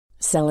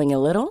Selling a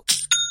little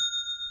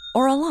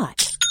or a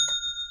lot?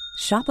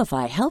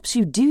 Shopify helps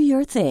you do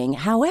your thing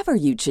however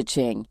you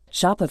cha-ching.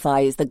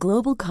 Shopify is the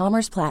global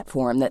commerce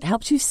platform that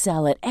helps you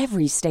sell at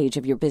every stage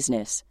of your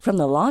business. From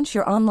the launch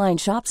your online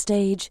shop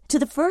stage to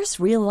the first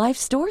real-life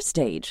store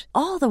stage,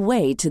 all the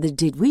way to the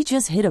did we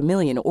just hit a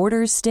million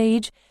orders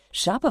stage.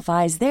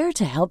 Shopify is there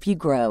to help you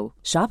grow.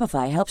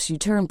 Shopify helps you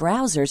turn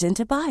browsers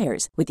into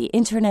buyers with the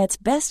internet's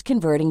best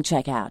converting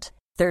checkout.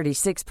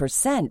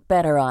 36%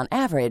 better on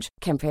average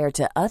compared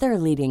to other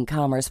leading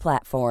commerce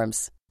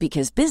platforms.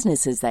 Because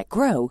businesses that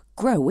grow,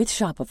 grow with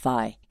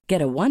Shopify.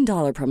 Get a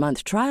 $1 per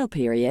month trial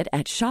period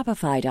at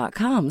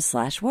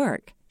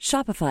shopify.com/work.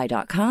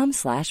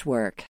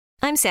 Shopify.com/work.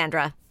 I'm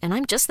Sandra, and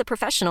I'm just the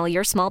professional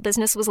your small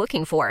business was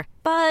looking for.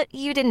 But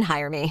you didn't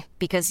hire me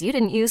because you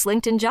didn't use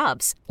LinkedIn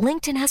Jobs.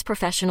 LinkedIn has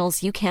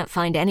professionals you can't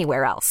find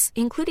anywhere else,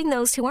 including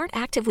those who aren't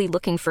actively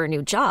looking for a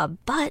new job,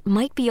 but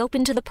might be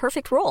open to the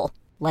perfect role,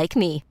 like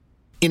me.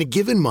 In a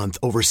given month,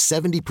 over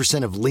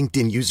 70% of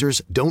LinkedIn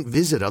users don't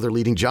visit other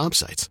leading job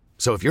sites.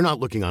 So if you're not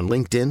looking on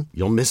LinkedIn,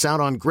 you'll miss out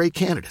on great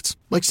candidates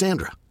like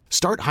Sandra.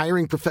 Start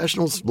hiring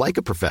professionals like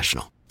a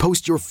professional.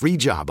 Post your free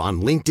job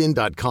on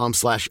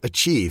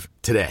linkedin.com/achieve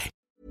today.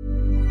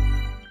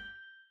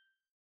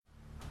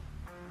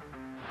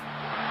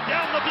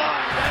 Down the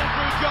blind,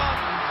 Andrew John.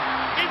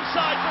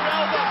 Inside for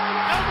Albert.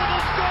 Albert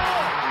will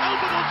score.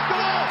 Albert will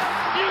score.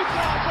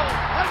 Newcastle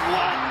have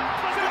won.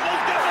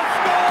 Fiddler's going to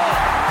score.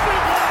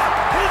 Fiddler,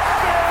 it's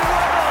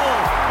farewell.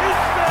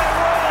 It's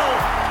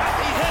farewell. And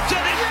he hits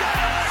it. He's got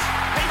it.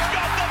 He's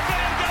got the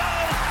field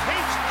goal.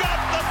 He's got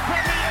the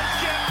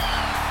premiership.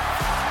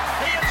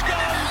 He has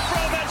gone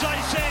from, as I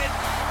said,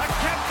 a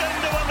captain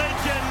to a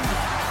legend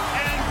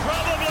and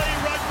probably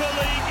rugby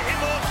league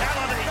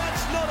immortality.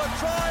 That's not a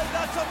try.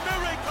 That's a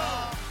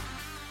miracle.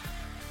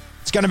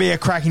 It's going to be a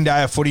cracking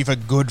day of footy for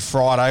Good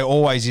Friday.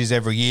 Always is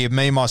every year.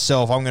 Me,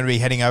 myself, I'm going to be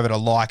heading over to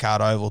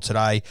Leichhardt Oval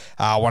today.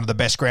 One of the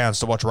best grounds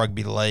to watch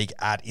rugby league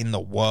at in the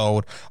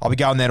world. I'll be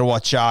going there to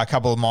watch a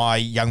couple of my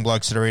young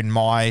blokes that are in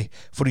my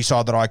footy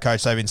side that I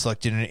coach. They've been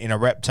selected in a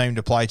rep team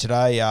to play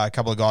today. A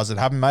couple of guys that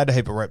haven't made a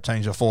heap of rep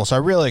teams before. So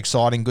really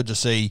exciting. Good to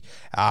see,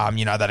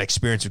 that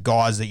experience of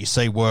guys that you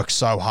see work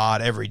so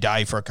hard every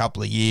day for a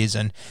couple of years,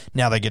 and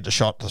now they get the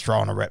shot to throw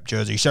on a rep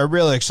jersey. So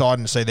really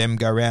exciting to see them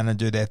go around and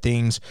do their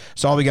things.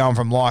 So I'll be going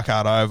from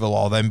Leichhardt Oval.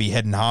 I'll then be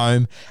heading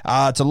home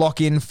to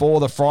lock in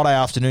for the Friday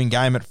afternoon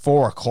game at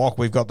 4 o'clock.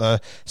 We've got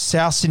the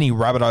South Sydney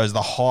Rabbitohs,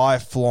 the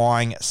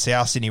high-flying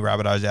South Sydney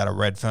Rabbitohs out of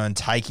Redfern,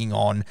 taking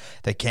on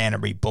the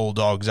Canterbury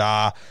Bulldogs.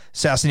 South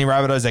Sydney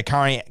Rabbitohs, they're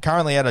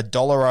currently at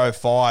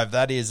 $1.05.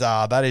 That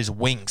is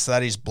winks.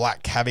 That is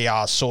black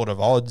caviar sort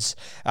of odds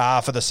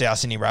for the South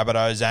Sydney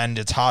Rabbitohs, and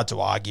it's hard to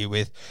argue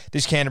with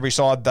this Canterbury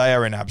side. They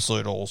are in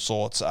absolute all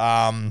sorts.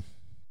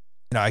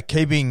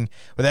 Keeping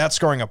without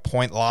scoring a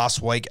point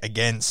last week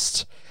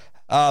against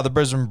the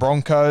Brisbane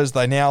Broncos.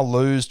 They now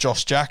lose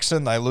Josh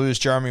Jackson. They lose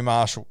Jeremy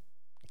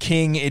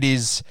Marshall-King. It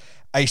is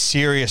a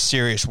serious,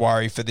 serious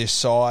worry for this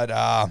side.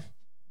 I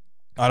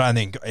don't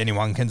think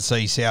anyone can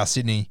see South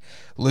Sydney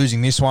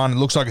losing this one. It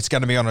looks like it's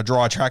going to be on a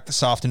dry track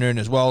this afternoon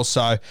as well.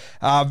 So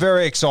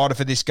very excited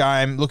for this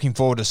game. Looking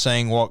forward to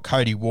seeing what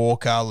Cody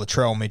Walker,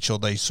 Latrell Mitchell,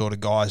 these sort of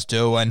guys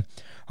do. And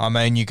I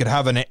mean, you could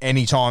have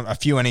a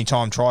few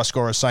anytime try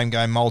scorers, same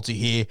game multi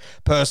here.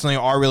 Personally,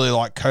 I really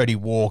like Cody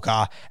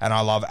Walker and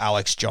I love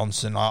Alex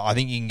Johnson. I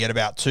think you can get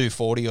about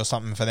 240 or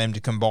something for them to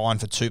combine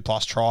for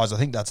 2+ tries. I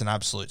think that's an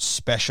absolute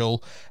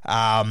special.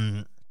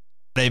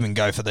 I'd even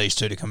go for these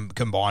two to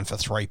combine for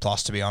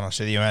 3+, to be honest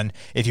with you. And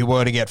if you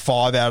were to get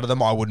 5 out of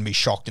them, I wouldn't be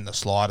shocked in the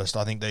slightest.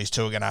 I think these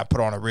two are going to put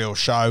on a real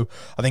show.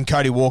 I think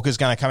Cody Walker's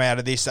going to come out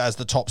of this as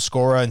the top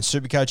scorer and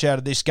Supercoach out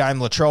of this game.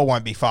 Latrell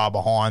won't be far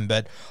behind,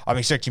 but I'm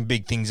expecting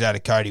big things out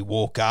of Cody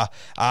Walker.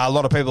 A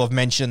lot of people have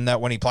mentioned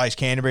that when he plays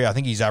Canterbury, I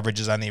think his average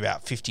is only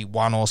about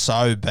 51 or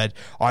so, but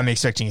I'm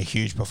expecting a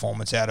huge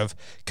performance out of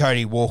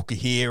Cody Walker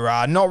here.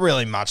 Not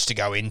really much to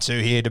go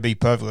into here, to be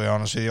perfectly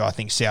honest with you. I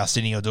think South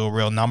Sydney will do a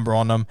real number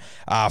on them.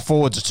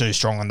 Forwards are too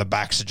strong and the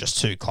backs are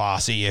just too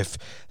classy. If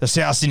the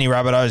South Sydney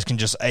Rabbitohs can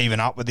just even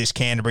up with this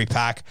Canterbury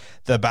pack,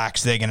 the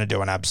backs, they're going to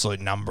do an absolute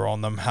number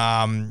on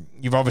them.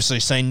 You've obviously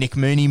seen Nick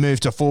Mooney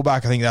move to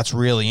fullback. I think that's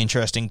really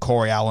interesting.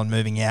 Corey Allen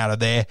moving out of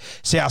there.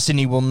 South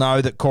Sydney will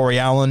know that Corey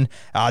Allen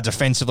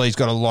defensively has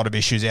got a lot of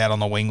issues out on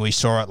the wing. We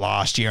saw it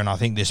last year, and I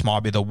think this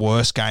might be the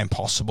worst game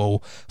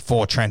possible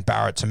for Trent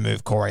Barrett to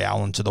move Corey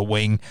Allen to the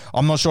wing.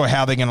 I'm not sure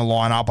how they're going to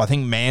line up. I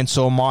think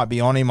Mansour might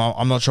be on him.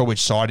 I'm not sure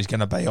which side he's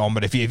going to be on,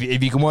 but if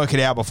you can work it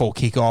out before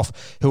kickoff,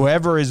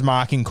 whoever is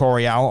marking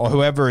Corey Allen or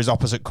whoever is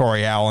opposite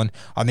Corey Allen,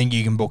 I think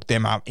you can book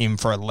them up in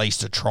for at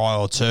least a try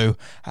or two.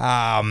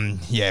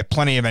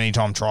 Plenty of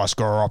anytime try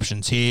scorer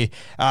options here.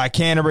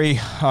 Canterbury,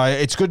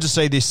 it's good to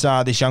see this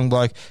young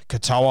bloke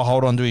Katoa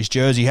hold on to his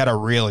jersey. He had a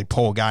really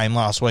poor game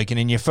last week, and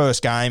in your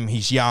first game,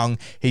 he's young,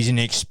 he's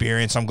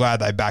inexperienced. I'm glad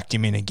they backed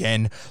him in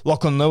again.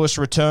 Lachlan Lewis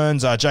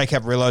returns. Jake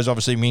Averillo's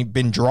obviously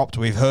been dropped.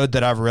 We've heard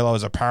that Averillo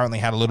has apparently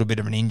had a little bit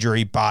of an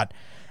injury, but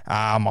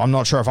I'm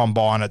not sure if I'm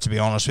buying it, to be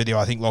honest with you.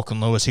 I think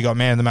Lachlan Lewis, he got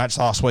man of the match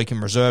last week in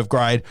reserve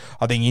grade.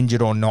 I think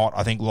injured or not,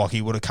 I think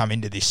Lockie would have come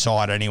into this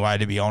side anyway,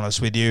 to be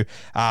honest with you.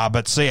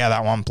 But see how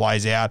that one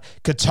plays out.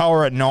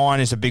 Katoa at 9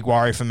 is a big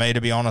worry for me,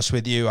 to be honest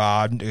with you.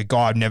 A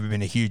guy I've never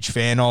been a huge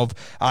fan of.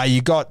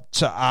 You got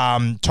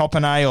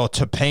Topine or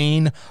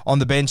Topine on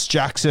the bench,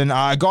 Jackson.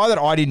 A guy that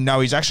I didn't know,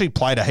 he's actually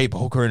played a heap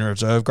of hooker in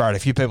reserve grade. A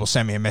few people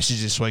sent me a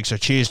message this week, so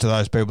cheers to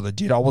those people that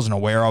did. I wasn't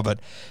aware of it.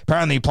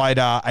 Apparently he played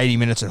 80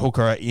 minutes at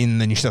hooker in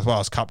the New South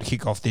Wales Cup to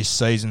kick off this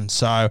season.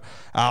 So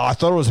I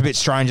thought it was a bit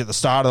strange at the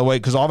start of the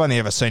week because I've only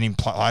ever seen him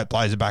play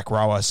as a back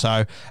rower.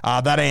 So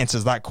that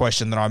answers that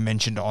question that I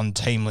mentioned on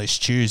Team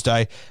List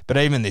Tuesday. But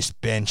even this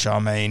bench, I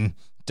mean,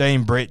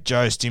 Dean Britt,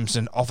 Joe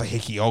Stimson, Offa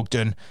Hickey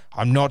Ogden.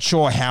 I'm not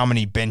sure how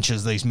many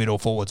benches these middle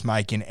forwards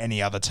make in any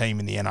other team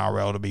in the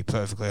NRL, to be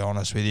perfectly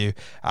honest with you.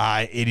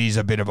 It is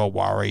a bit of a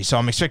worry. So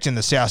I'm expecting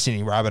the South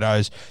Sydney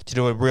Rabbitohs to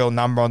do a real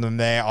number on them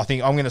there. I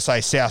think I'm going to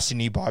say South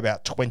Sydney by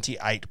about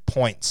 28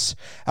 points.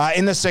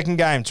 In the second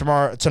game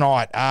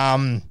tonight,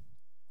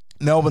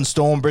 Melbourne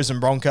Storm, Brisbane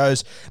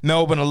Broncos.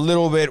 Melbourne a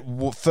little bit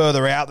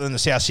further out than the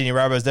South Sydney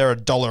Rabbitohs. They're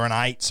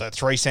 $1.08, so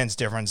 3 cents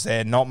difference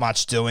there. Not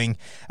much doing.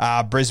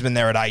 Brisbane,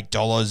 they're at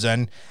 $8.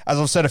 And as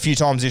I've said a few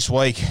times this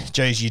week,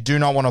 geez, you do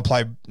not want to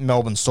play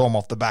Melbourne Storm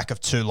off the back of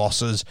 2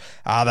 losses.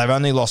 They've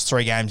only lost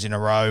 3 games in a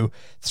row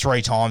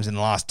 3 times in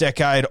the last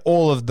decade.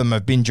 All of them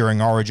have been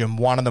during Origin.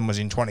 One of them was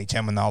in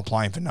 2010 when they were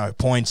playing for no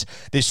points.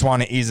 This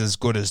one is as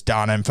good as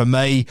done. And for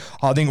me,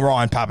 I think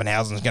Ryan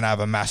Pappenhausen is going to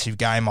have a massive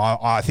game.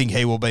 I think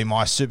he will be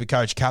my super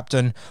coach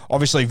captain.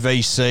 Obviously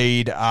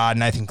VC'd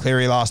Nathan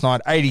Cleary last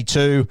night,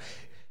 82.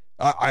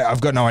 I've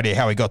got no idea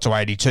how he got to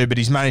 82, but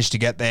he's managed to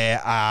get there.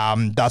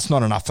 That's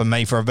not enough for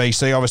me for a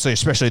VC, obviously,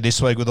 especially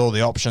this week with all the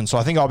options. So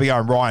I think I'll be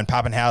going Ryan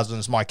Pappenhausen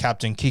as my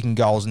captain, kicking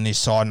goals in this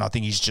side, and I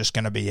think he's just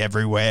going to be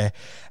everywhere.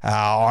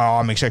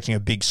 I'm expecting a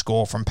big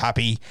score from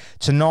Pappy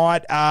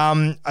tonight.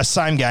 A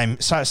same game,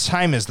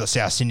 same as the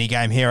South Sydney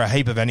game here, a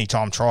heap of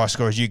anytime try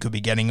scorers you could be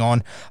getting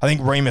on. I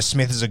think Remus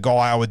Smith is a guy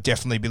I would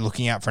definitely be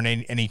looking at for an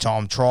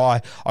anytime try.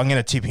 I'm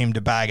going to tip him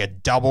to bag a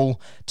double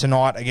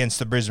tonight against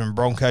the Brisbane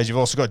Broncos. You've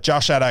also got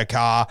Josh Adokar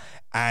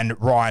and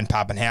Ryan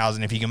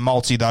Pappenhausen. If you can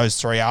multi those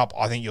 3 up,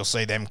 I think you'll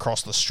see them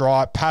cross the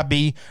stripe.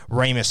 Pappy,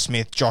 Remus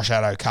Smith, Josh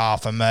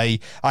Adokar for me.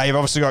 You've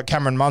obviously got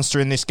Cameron Munster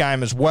in this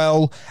game as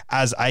well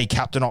as a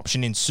captain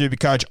option in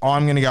Supercoach.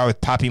 I'm going to go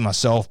with Pappy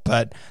myself,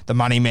 but the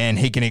money man,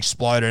 he can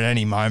explode at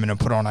any moment and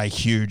put on a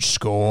huge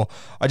score.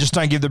 I just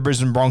don't give the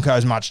Brisbane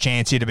Broncos much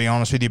chance here, to be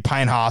honest with you.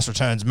 Payne Haas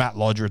returns, Matt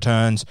Lodge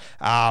returns.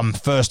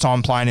 First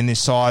time playing in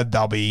this side,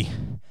 they'll be...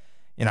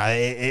 You know,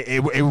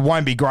 it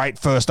won't be great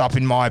first up,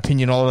 in my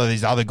opinion. A lot of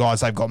these other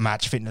guys, they've got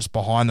match fitness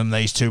behind them.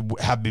 These two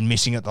have been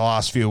missing it the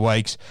last few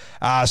weeks.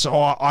 So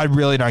I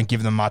really don't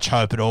give them much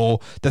hope at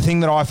all. The thing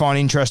that I find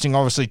interesting,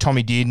 obviously,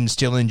 Tommy Dearden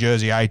still in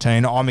jersey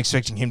 18. I'm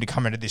expecting him to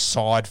come into this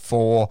side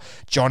for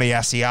Johnny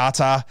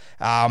Asiata.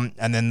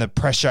 And then the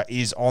pressure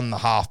is on the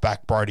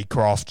halfback, Brodie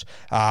Croft.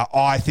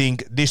 I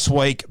think this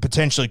week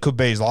potentially could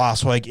be his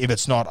last week. If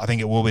it's not, I think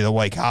it will be the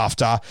week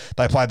after.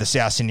 They play the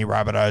South Sydney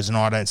Rabbitohs, and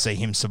I don't see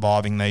him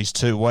surviving these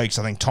 2 weeks.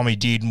 I think Tommy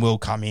Dearden will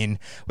come in.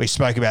 We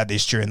spoke about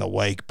this during the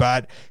week,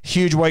 but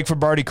huge week for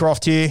Brodie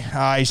Croft here.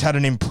 He's had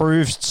an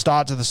improved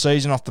start to the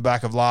season off the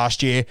back of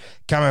last year,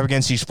 coming up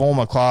against his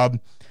former club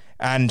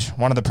and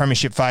one of the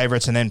premiership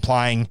favourites, and then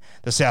playing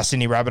the South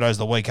Sydney Rabbitohs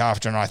the week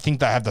after, and I think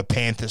they have the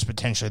Panthers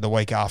potentially the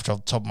week after,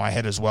 off the top of my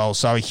head as well.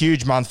 So a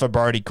huge month for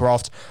Brodie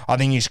Croft. I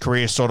think his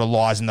career sort of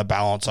lies in the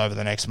balance over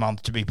the next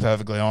month, to be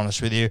perfectly honest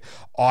with you.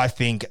 I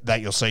think that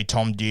you'll see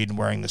Tom Dearden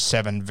wearing the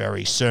 7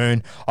 very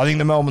soon. I think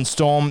the Melbourne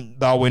Storm,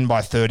 they'll win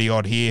by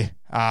 30-odd here.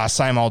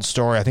 Same old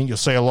story. I think you'll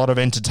see a lot of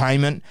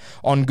entertainment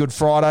on Good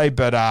Friday,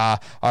 but I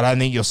don't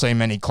think you'll see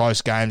many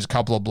close games, a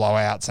couple of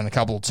blowouts, and a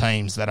couple of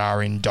teams that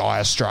are in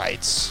dire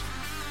straits.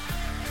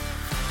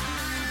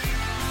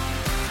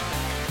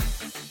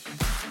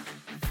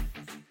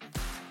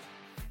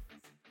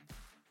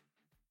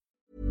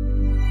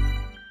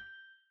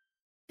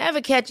 Ever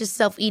catch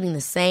yourself eating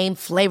the same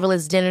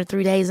flavorless dinner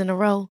 3 days in a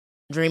row?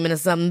 Dreaming of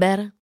something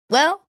better?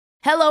 Well,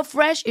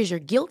 HelloFresh is your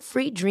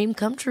guilt-free dream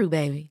come true,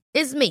 baby.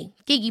 It's me,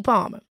 Keke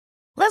Palmer.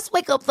 Let's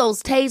wake up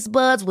those taste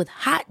buds with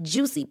hot,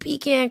 juicy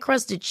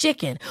pecan-crusted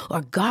chicken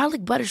or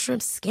garlic butter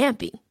shrimp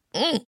scampi.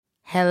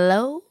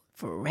 Hello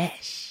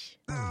Fresh.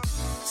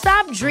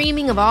 Stop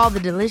dreaming of all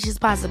the delicious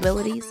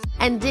possibilities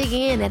and dig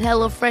in at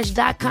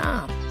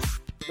HelloFresh.com.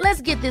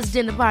 Let's get this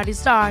dinner party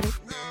started.